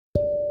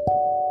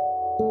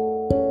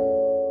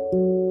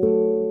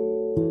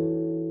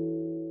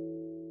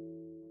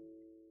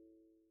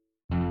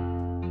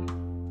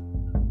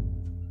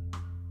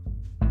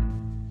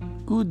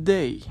Good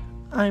day,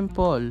 I'm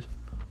Paul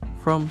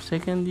from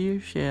second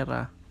year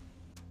Sierra.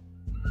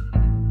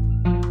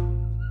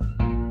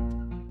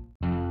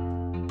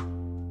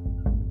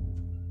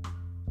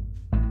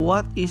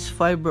 What is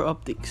fiber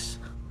optics?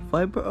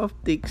 Fiber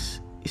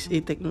optics is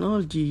a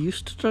technology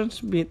used to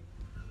transmit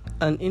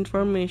an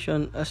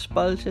information as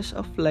pulses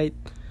of light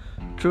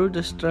through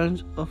the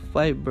strands of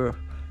fiber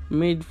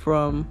made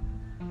from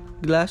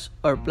glass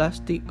or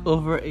plastic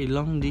over a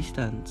long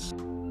distance.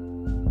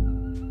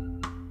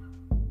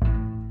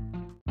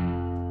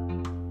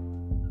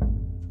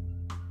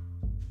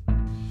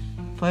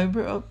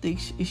 Fiber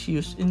optics is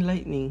used in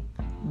lighting,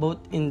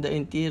 both in the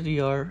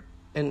interior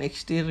and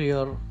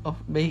exterior of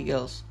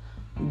vehicles,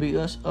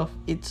 because of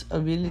its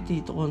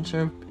ability to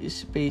conserve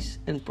space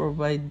and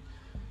provide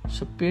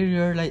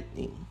superior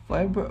lighting.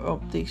 Fiber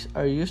optics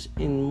are used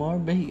in more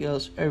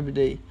vehicles every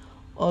day.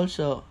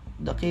 Also,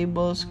 the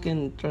cables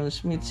can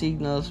transmit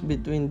signals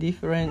between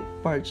different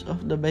parts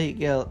of the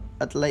vehicle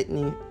at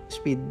lightning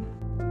speed.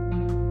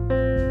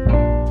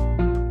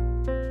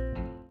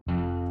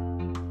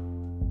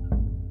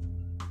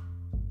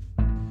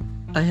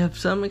 I have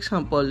some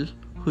example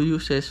who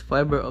uses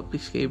fiber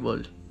optics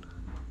cable.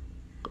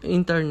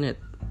 Internet,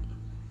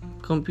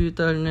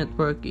 computer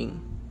networking,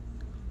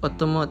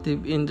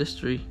 automotive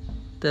industry,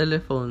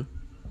 telephone,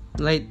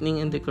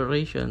 lighting and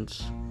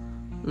decorations,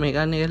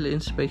 mechanical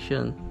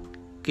inspection,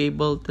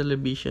 cable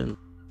television.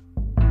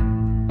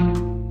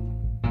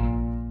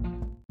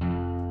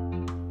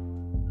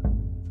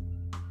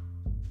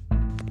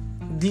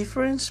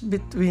 Difference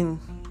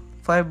between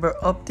fiber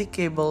optic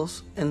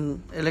cables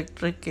and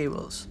electric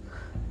cables.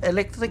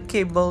 Electric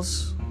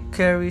cables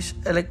carries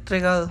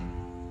electrical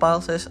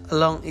pulses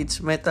along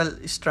its metal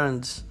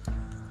strands,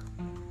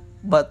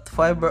 but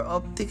fiber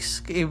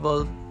optics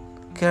cable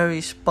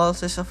carries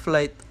pulses of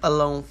light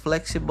along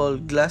flexible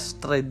glass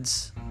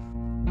threads.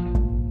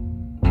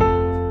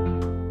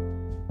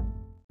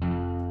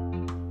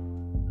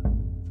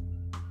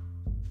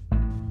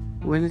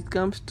 When it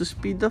comes to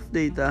speed of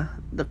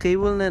data, the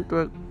cable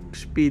network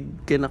speed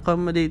can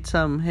accommodate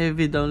some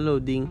heavy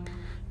downloading,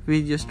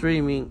 video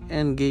streaming,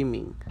 and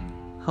gaming.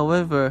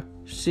 However,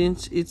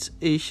 since it's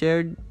a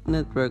shared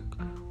network,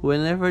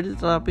 whenever the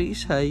traffic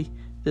is high,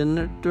 the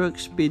network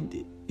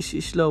speed is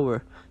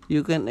slower.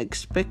 You can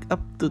expect up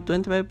to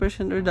 25%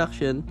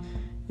 reduction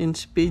in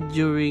speed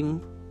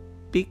during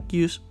peak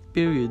use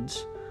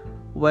periods,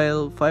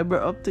 while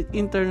fiber optic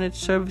internet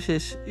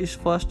services is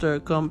faster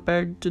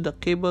compared to the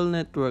cable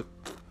network,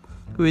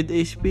 with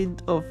a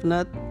speed of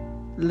not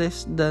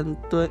less than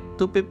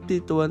 250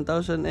 to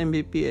 1000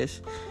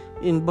 Mbps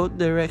in both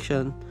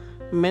directions.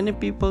 Many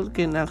people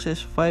can access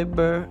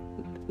fiber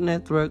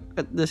network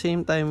at the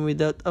same time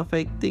without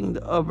affecting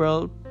the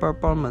overall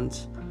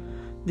performance.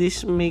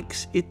 This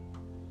makes it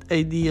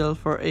ideal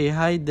for a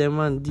high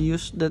demand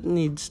use that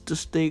needs to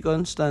stay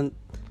constant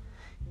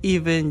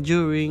even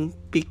during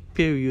peak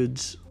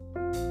periods.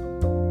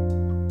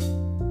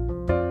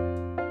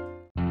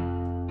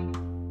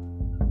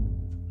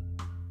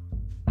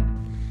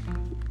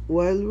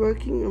 While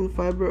working on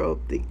fiber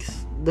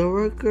optics, the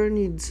worker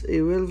needs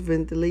a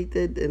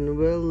well-ventilated and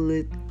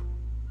well-lit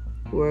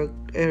work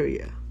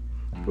area.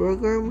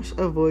 Worker must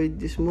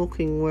avoid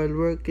smoking while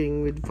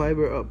working with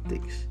fiber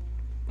optics.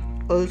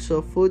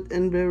 Also, food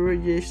and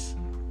beverages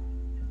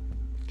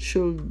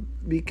should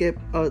be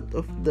kept out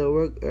of the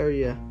work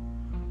area.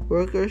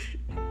 Workers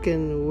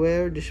can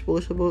wear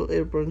disposable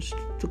aprons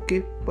to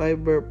keep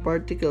fiber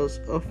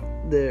particles off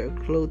their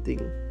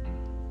clothing.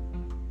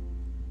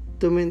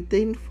 To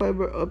maintain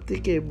fiber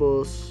optic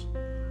cables,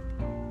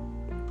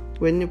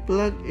 when you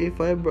plug a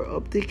fiber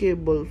optic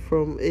cable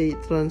from a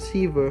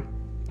transceiver,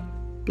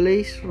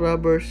 place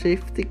rubber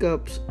safety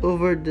cups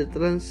over the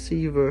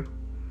transceiver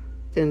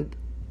and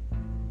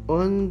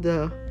on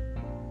the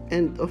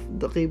end of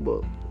the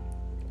cable.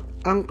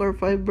 Anchor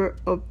fiber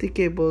optic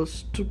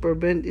cables to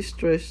prevent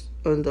stress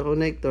on the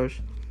connectors.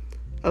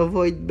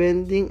 Avoid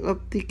bending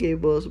optic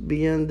cables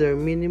beyond their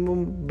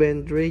minimum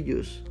bend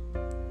radius.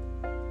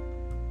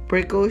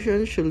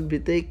 Precautions should be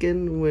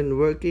taken when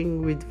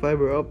working with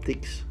fiber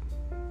optics.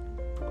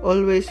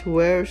 Always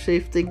wear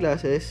safety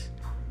glasses,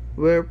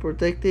 wear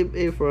protective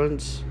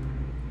aprons,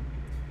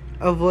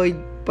 avoid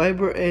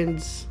fiber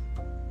ends,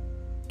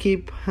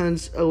 keep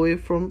hands away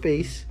from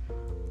paste,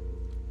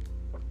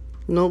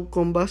 no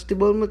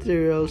combustible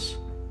materials,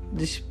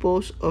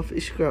 dispose of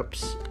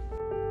scraps.